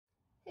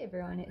Hey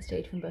everyone, it's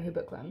Jade from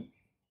Bookworm.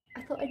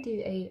 I thought I'd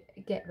do a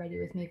get ready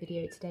with me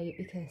video today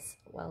because,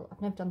 well,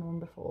 I've never done one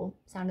before,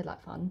 sounded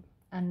like fun,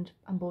 and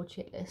I'm bored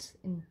shitless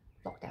in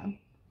lockdown.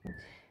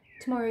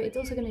 Tomorrow it's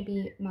also going to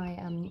be my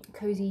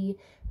Cosy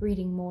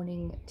Reading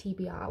Morning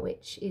TBR,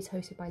 which is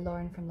hosted by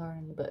Lauren from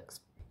LaurenAndTheBooks.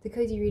 The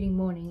Cosy Reading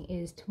Morning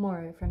is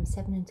tomorrow from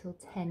 7 until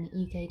 10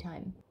 UK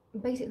time.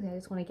 Basically I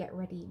just want to get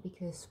ready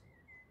because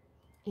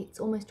it's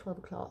almost 12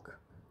 o'clock,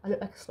 I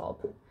look like a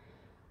slob.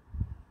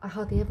 I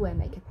hardly ever wear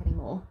makeup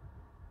anymore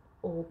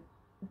or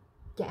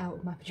get out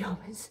of my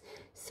pyjamas,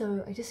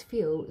 so I just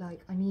feel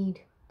like I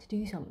need to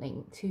do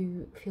something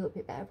to feel a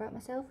bit better about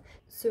myself.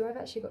 So I've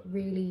actually got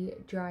really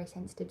dry,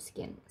 sensitive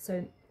skin,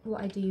 so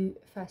what I do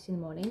first in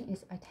the morning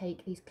is I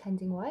take these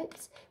cleansing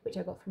wipes, which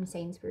I got from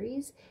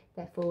Sainsbury's.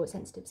 They're for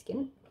sensitive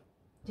skin,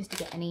 just to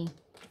get any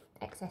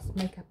excess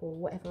makeup or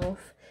whatever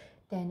off.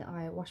 Then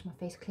I wash my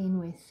face clean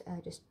with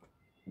just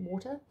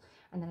water,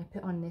 and then I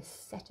put on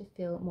this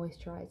Cetaphil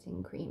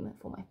moisturising cream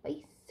for my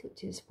face,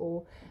 which is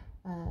for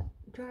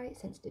dry,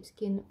 sensitive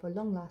skin for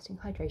long-lasting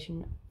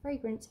hydration,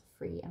 fragrance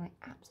free, and I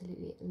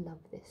absolutely love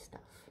this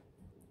stuff.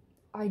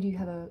 I do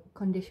have a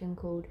condition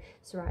called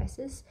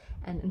psoriasis,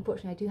 and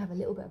unfortunately I do have a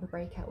little bit of a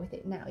breakout with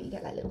it now. You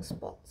get like little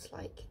spots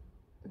like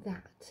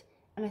that,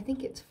 and I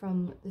think it's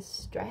from the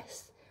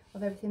stress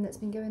of everything that's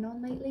been going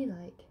on lately.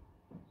 Like,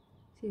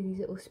 see these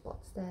little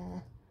spots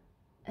there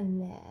and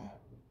there.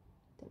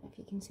 Don't know if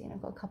you can see, and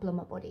I've got a couple on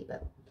my body,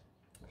 but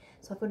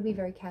so I've got to be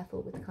very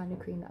careful with the kind of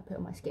cream that I put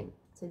on my skin.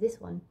 So this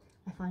one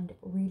I find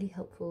really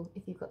helpful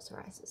if you've got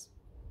psoriasis.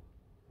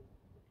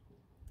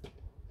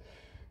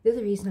 The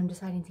other reason I'm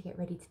deciding to get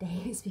ready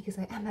today is because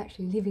I am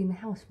actually leaving the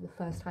house for the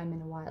first time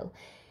in a while.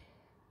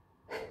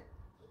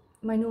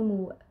 My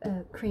normal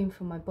cream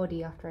for my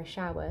body after I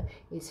shower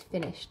is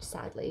finished,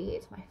 sadly.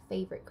 It's my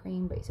favourite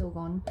cream, but it's all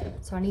gone.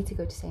 So I need to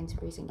go to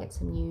Sainsbury's and get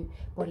some new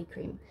body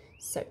cream.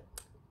 So I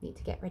need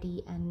to get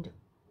ready and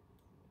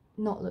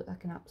not look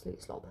like an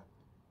absolute slob.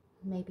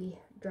 Maybe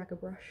drag a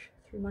brush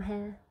through my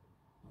hair.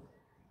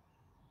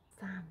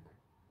 Fan.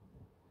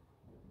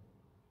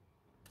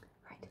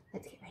 Right,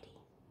 let's get ready.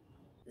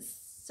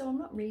 So I'm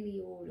not really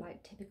your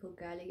like typical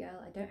girly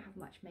girl. I don't have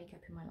much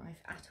makeup in my life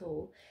at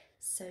all.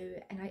 So,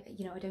 and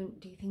I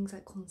don't do things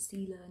like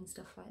concealer and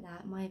stuff like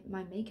that.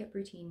 My makeup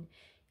routine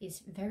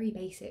is very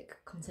basic,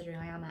 considering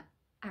I am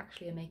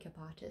actually a makeup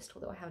artist,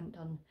 although I haven't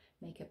done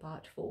makeup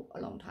art for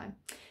a long time.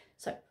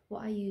 So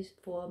what I use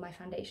for my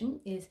foundation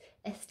is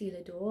Estee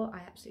Lauder.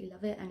 I absolutely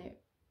love it, and it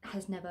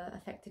has never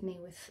affected me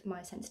with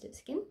my sensitive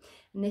skin.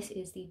 And this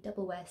is the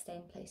Double Wear Stay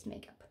in Place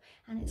makeup,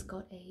 and it's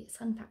got a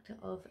sun factor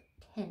of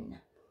 10.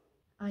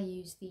 I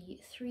use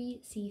the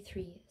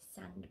 3C3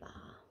 Sandbar.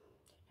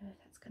 Don't know if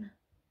that's gonna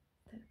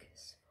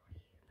focus for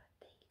you, but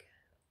there you go.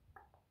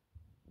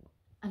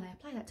 And I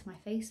apply that to my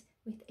face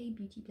with a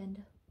beauty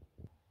blender.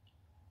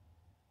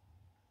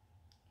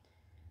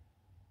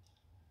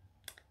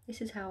 This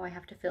is how I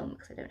have to film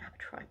because I don't have a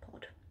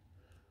tripod.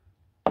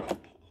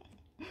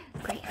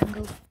 Great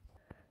angle.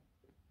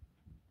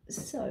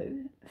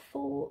 So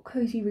for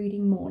Cosy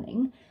Reading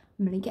Morning,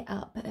 I'm going to get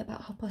up at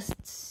about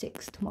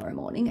 6:30 tomorrow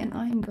morning, and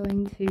I'm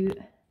going to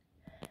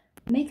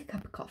make a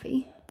cup of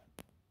coffee.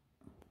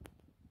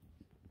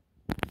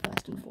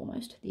 First and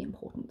foremost, the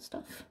important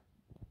stuff.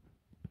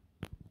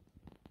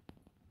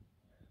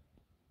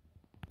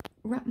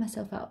 Wrap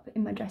myself up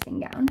in my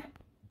dressing gown.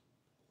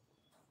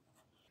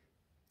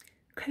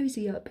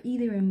 Cozy up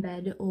either in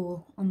bed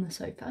or on the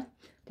sofa,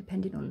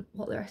 depending on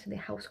what the rest of the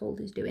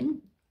household is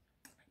doing.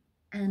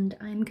 And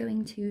I'm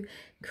going to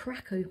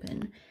crack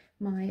open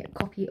my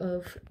copy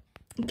of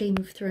Game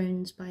of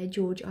Thrones by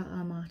George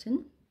R.R.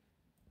 Martin.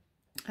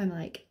 I'm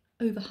like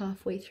over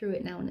halfway through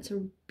it now, and it's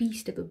a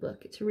beast of a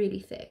book. It's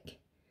really thick.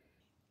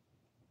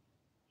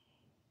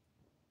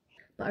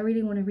 But I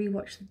really want to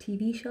rewatch the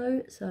TV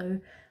show,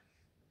 so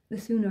the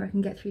sooner I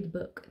can get through the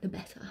book, the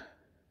better.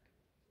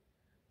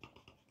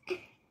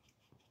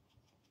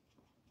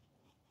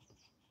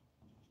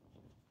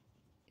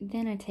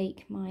 Then I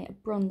take my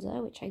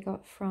bronzer, which I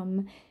got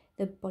from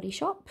the Body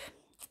Shop,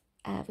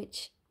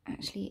 which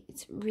actually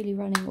it's really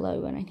running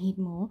low and I need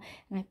more,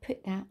 and I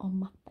put that on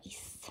my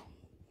face.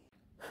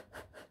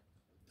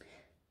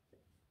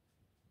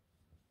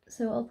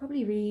 So I'll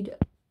probably read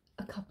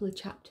a couple of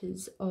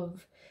chapters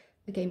of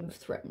A Game of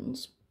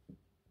Thrones.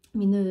 I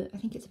mean, I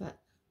think it's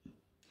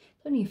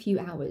only a few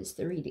hours,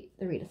 the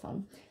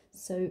readathon.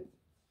 So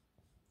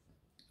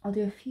I'll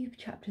do a few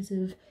chapters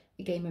of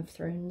A Game of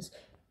Thrones,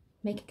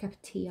 make a cup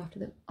of tea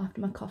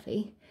after my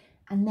coffee,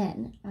 and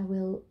then I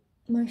will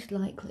most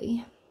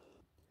likely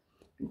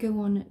go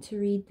on to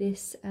read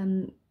this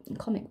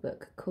comic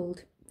book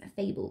called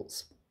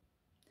Fables,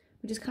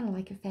 which is kind of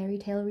like a fairy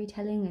tale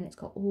retelling, and it's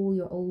got all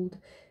your old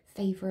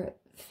favourite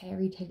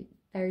fairy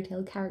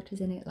tale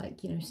characters in it,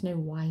 like, you know, Snow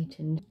White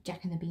and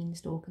Jack and the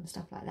Beanstalk and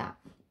stuff like that.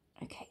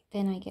 Okay,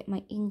 then I get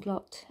my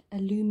Inglot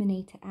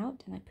illuminator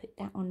out and I put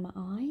that on my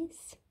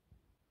eyes,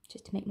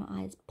 just to make my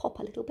eyes pop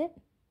a little bit.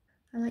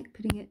 I like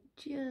putting it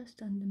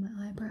just under my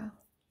eyebrow.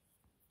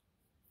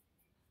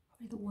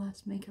 Probably the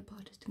worst makeup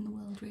artist in the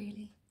world,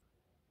 really.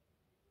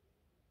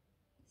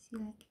 See,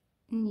 like,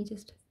 and you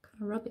just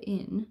kind of rub it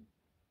in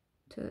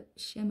to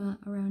shimmer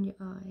around your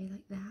eye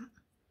like that,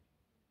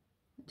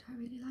 which I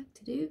really like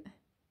to do.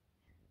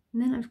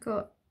 And then I've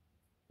got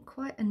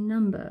quite a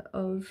number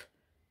of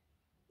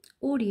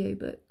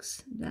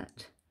audiobooks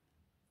that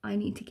I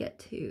need to get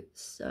to.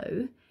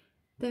 So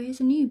there is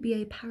a new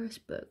B.A. Paris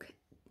book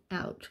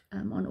out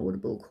on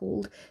Audible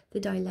called The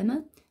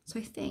Dilemma, so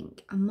I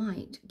think I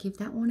might give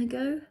that one a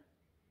go.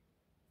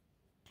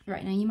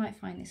 Right, now you might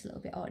find this a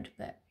little bit odd,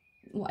 but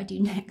what I do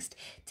next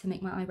to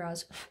make my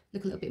eyebrows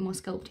look a little bit more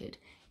sculpted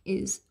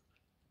is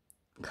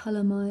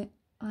colour my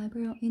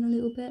eyebrow in a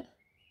little bit.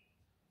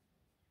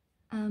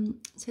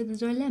 So The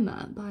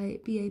Dilemma by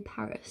B.A.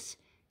 Paris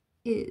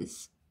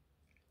is,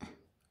 I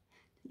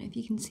don't know if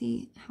you can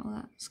see how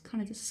that's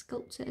kind of just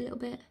sculpts it a little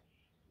bit.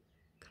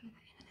 Colour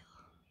that in a little.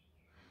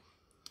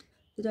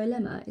 The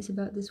Dilemma is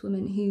about this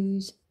woman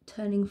who's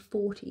turning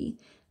 40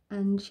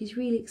 and she's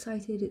really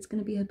excited. It's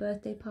going to be her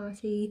birthday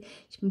party.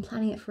 She's been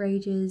planning it for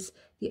ages.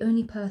 The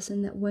only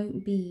person that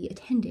won't be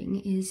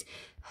attending is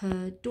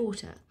her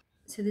daughter.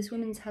 So this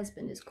woman's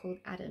husband is called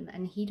Adam,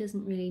 and he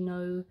doesn't really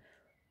know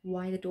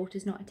why the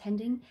daughter's not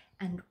attending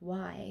and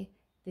why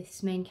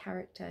this main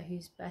character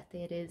whose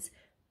birthday it is,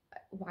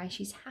 why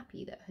she's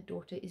happy that her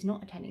daughter is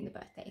not attending the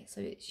birthday.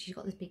 So she's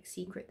got this big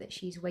secret that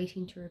she's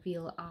waiting to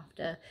reveal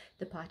after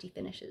the party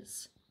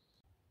finishes.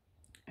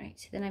 Alright,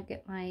 so then I've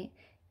got my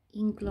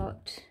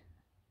Inglot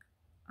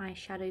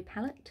eyeshadow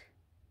palette.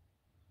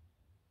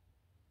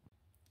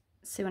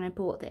 So when I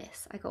bought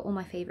this, I got all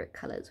my favourite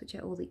colours, which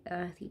are all the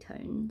earthy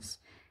tones,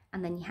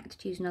 and then you had to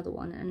choose another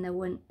one, and there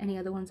weren't any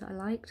other ones that I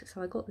liked,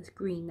 so I got this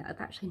green that I've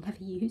actually never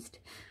used.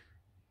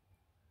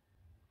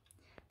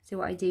 So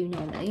what I do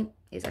normally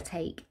is I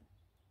take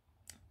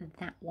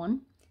that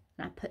one,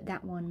 and I put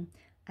that one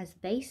as the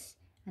base,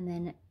 and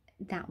then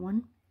that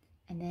one,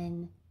 and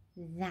then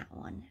that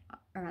one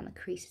around the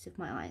creases of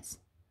my eyes.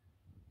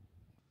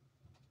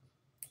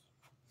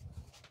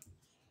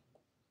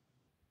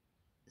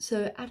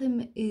 So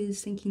Adam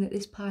is thinking that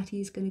this party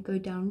is going to go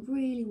down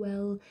really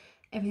well,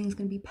 everything's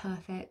going to be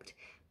perfect,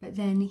 but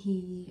then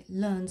he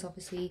learns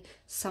obviously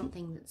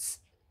something that's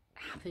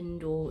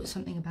happened or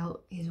something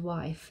about his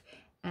wife,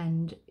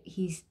 and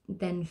he's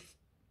then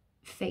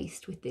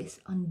faced with this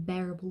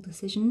unbearable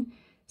decision.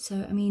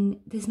 So I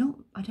mean,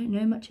 I don't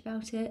know much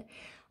about it.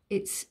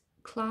 It's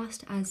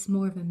classed as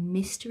more of a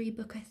mystery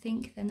book, I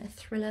think, than a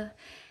thriller.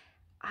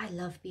 I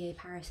love B.A.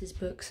 Paris's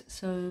books,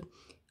 so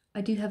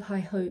I do have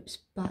high hopes,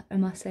 but I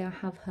must say I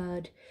have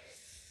heard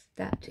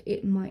that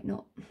it might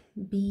not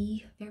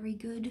be very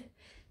good,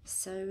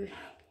 so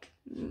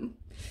I'm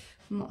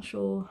not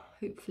sure.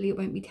 Hopefully it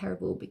won't be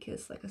terrible,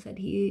 because like I said,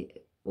 he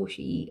or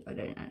she, I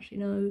don't actually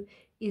know,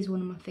 is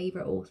one of my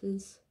favourite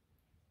authors.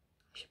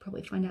 I should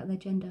probably find out their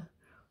gender.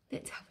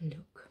 Let's have a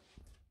look.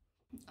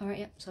 Alright,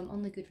 yep, so I'm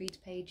on the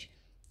Goodreads page.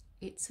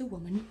 It's a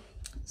woman.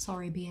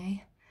 Sorry,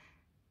 BA.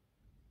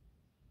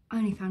 I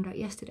only found out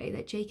yesterday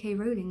that J.K.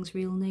 Rowling's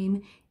real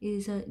name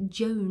is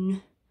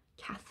Joan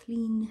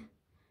Kathleen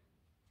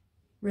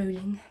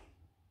Rowling.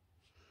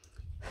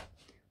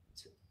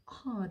 It's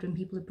hard when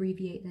people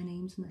abbreviate their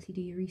names unless you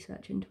do your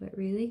research into it,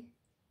 really.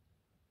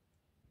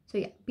 So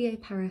yeah, B.A.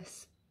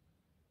 Paris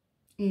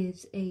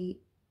is a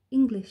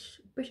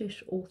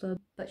British author,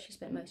 but she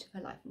spent most of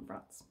her life in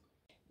France.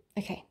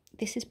 Okay,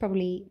 this is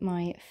probably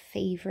my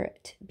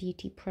favourite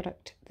beauty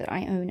product that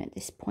I own at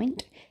this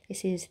point.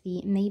 This is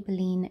the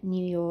Maybelline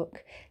New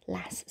York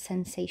Lash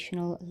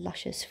Sensational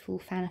Luscious Full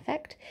Fan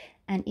Effect,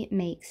 and it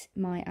makes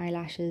my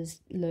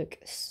eyelashes look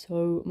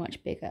so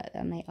much bigger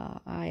than they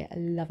are. I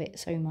love it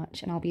so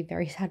much, and I'll be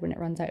very sad when it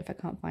runs out if I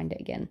can't find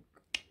it again.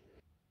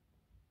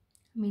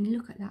 I mean,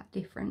 look at that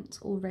difference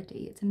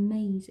already, it's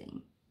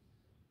amazing.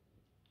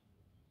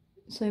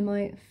 So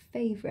my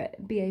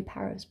favourite B.A.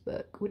 Paris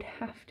book would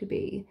have to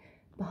be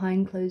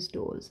Behind Closed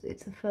Doors.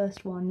 It's the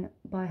first one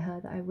by her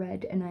that I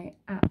read, and I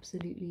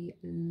absolutely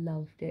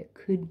loved it.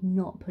 Could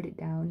not put it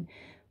down.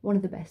 One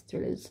of the best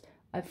thrillers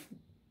I've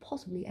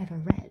possibly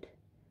ever read.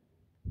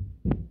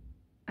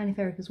 And if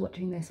Erica's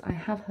watching this, I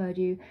have heard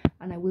you,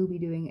 and I will be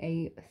doing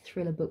a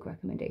thriller book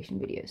recommendation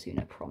video soon,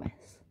 I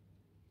promise.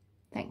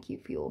 Thank you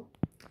for your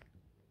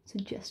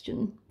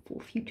suggestion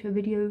for future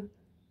video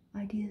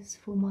ideas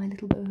for my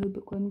little boho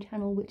bookworm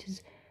channel, which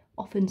is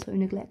often so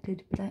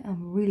neglected, but I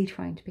am really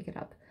trying to pick it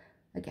up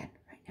again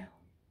right now.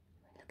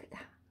 Look at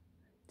that,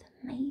 it's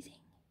amazing.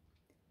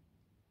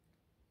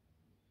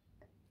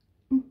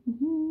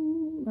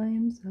 I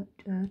am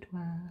such a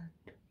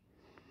twat.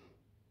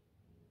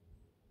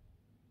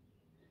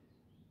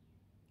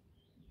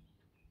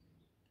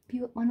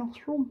 View up my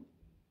nostril.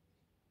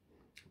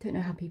 Don't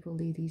know how people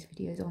do these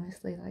videos,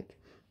 honestly, like,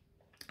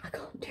 I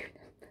can't do them.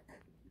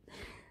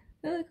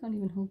 I can't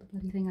even hold the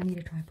bloody thing, I need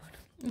a tripod.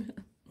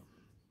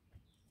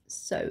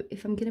 So,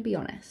 if I'm gonna be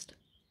honest,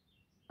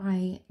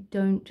 I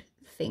don't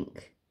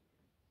think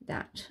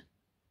that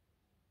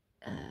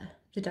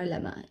The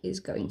Dilemma is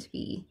going to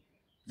be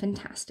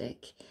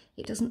fantastic.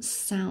 It doesn't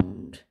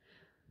sound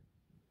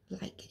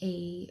like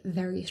a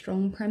very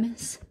strong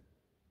premise.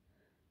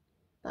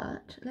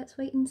 but let's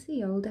wait and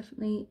see. I'll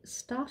definitely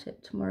start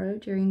it tomorrow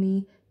during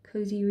the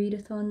Cosy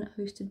Readathon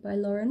hosted by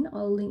Lauren.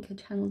 I'll link her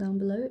channel down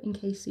below in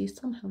case you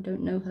somehow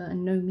don't know her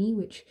and know me,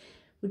 which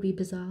would be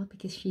bizarre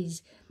because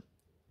she's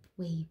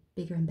way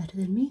bigger and better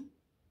than me.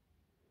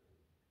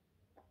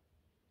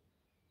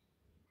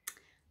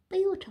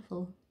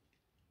 Beautiful.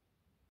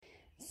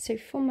 So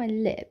for my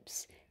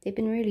lips, they've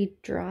been really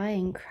dry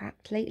and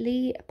cracked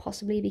lately,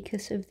 possibly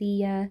because of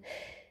the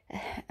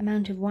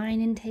amount of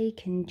wine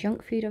intake and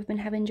junk food I've been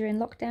having during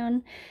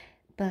lockdown.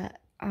 But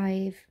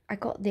I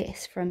got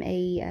this from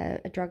a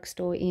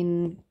drugstore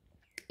in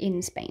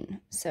Spain,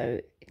 so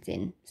it's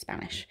in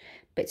Spanish,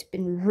 but it's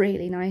been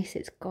really nice.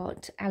 It's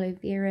got aloe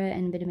vera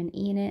and vitamin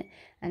E in it,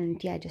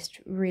 and yeah, just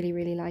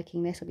really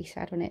liking this. I'll be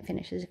sad when it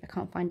finishes if I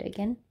can't find it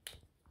again.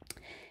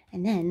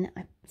 And then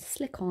I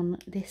slick on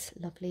this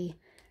lovely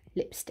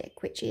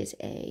lipstick, which is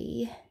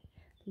a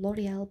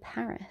L'Oreal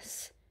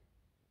Paris,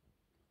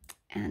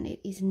 and it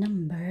is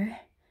number,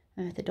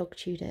 the dog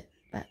chewed it,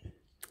 but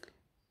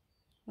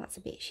that's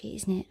a bit shit,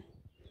 isn't it?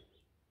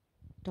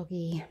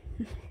 Doggy.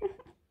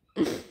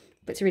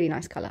 But it's a really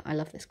nice colour. I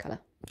love this colour.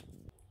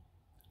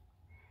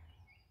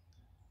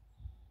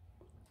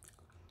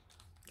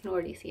 You can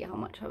already see how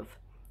much I've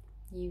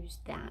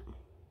used that.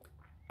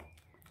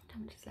 How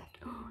much is left?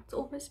 Oh, it's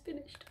almost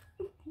finished.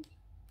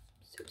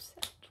 So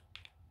sad.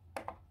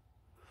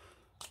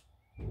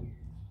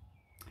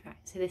 Alright,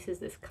 so this is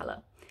this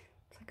colour.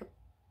 It's like a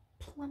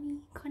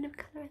plummy kind of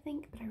colour, I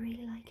think, but I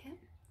really like it.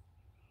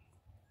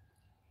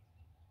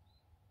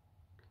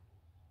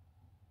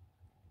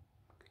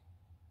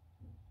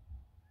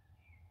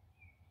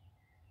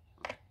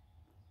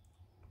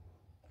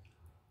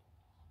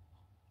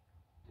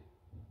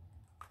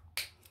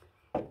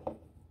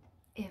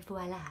 Et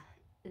voila,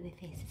 the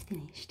face is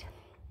finished.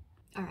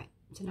 Alright,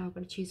 so now I've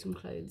got to choose some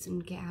clothes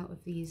and get out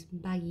of these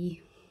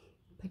baggy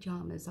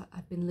pyjamas that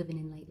I've been living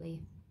in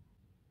lately.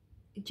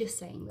 Just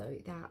saying though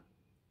that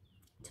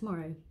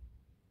tomorrow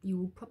you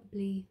will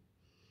probably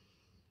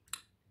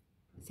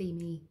see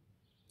me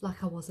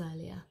like I was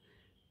earlier,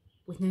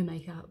 with no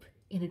makeup,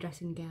 in a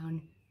dressing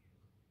gown.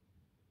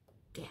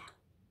 Yeah,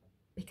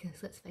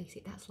 because let's face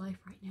it, that's life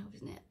right now,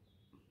 isn't it?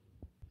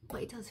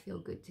 But it does feel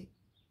good to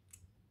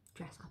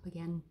dress up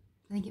again.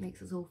 I think it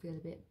makes us all feel a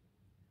bit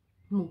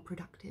more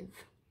productive.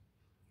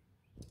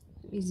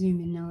 Let me zoom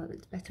in now that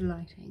it's better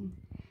lighting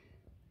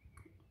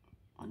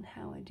on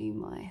how I do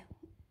my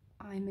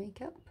eye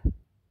makeup.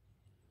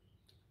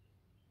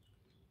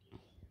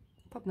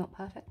 Probably not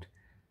perfect,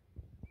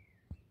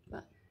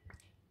 but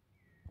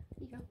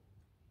there you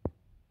go.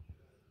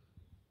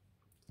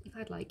 If I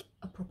had like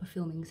a proper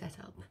filming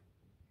setup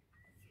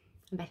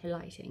and better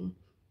lighting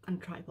and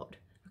tripod,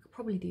 I could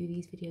probably do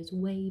these videos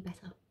way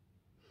better.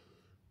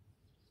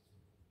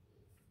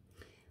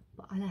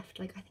 But I left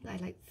like, I think I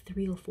had like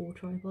 3 or 4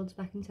 tripods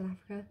back in South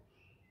Africa,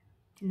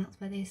 and that's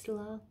where they still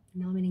are.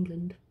 Now I'm in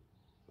England.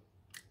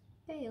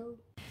 Fail.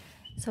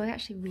 So I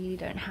actually really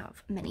don't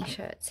have many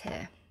shirts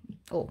here,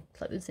 or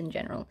clothes in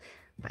general,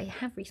 but I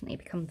have recently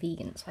become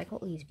vegan, so I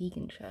got all these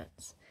vegan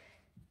shirts.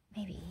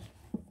 Maybe,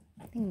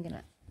 I think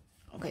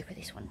I'll go for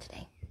this one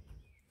today.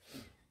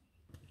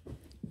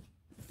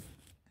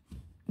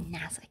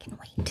 As I can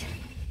wait.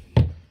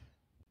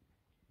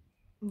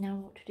 Now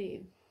what to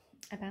do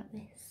about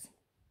this?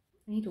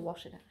 I need to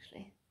wash it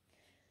actually.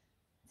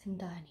 It's in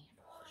dire need of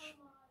a wash.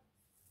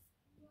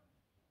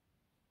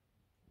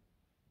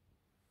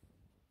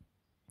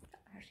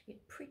 That'd actually be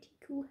a pretty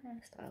cool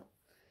hairstyle.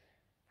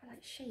 If I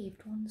like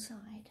shaved one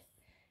side,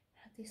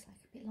 had this like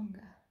a bit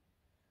longer.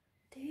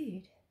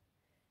 Dude,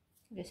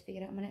 I've just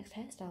figured out my next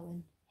hairstyle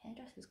when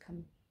hairdressers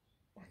come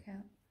back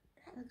out.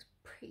 That looks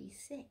pretty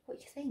sick. What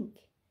do you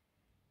think?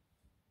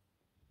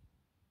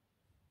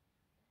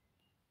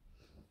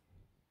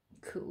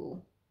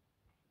 Cool.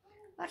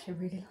 I actually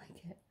really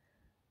like it.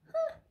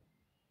 Huh.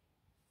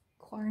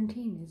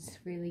 Quarantine is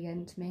really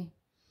getting to me.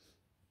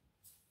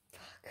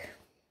 Fuck.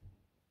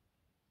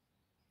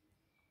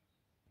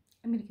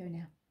 I'm gonna go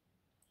now.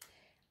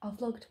 I'll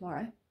vlog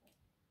tomorrow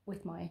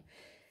with my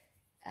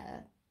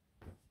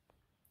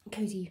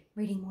Cosy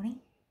Reading Morning.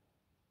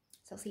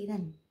 So I'll see you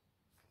then.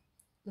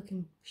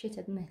 Looking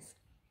shitter than this.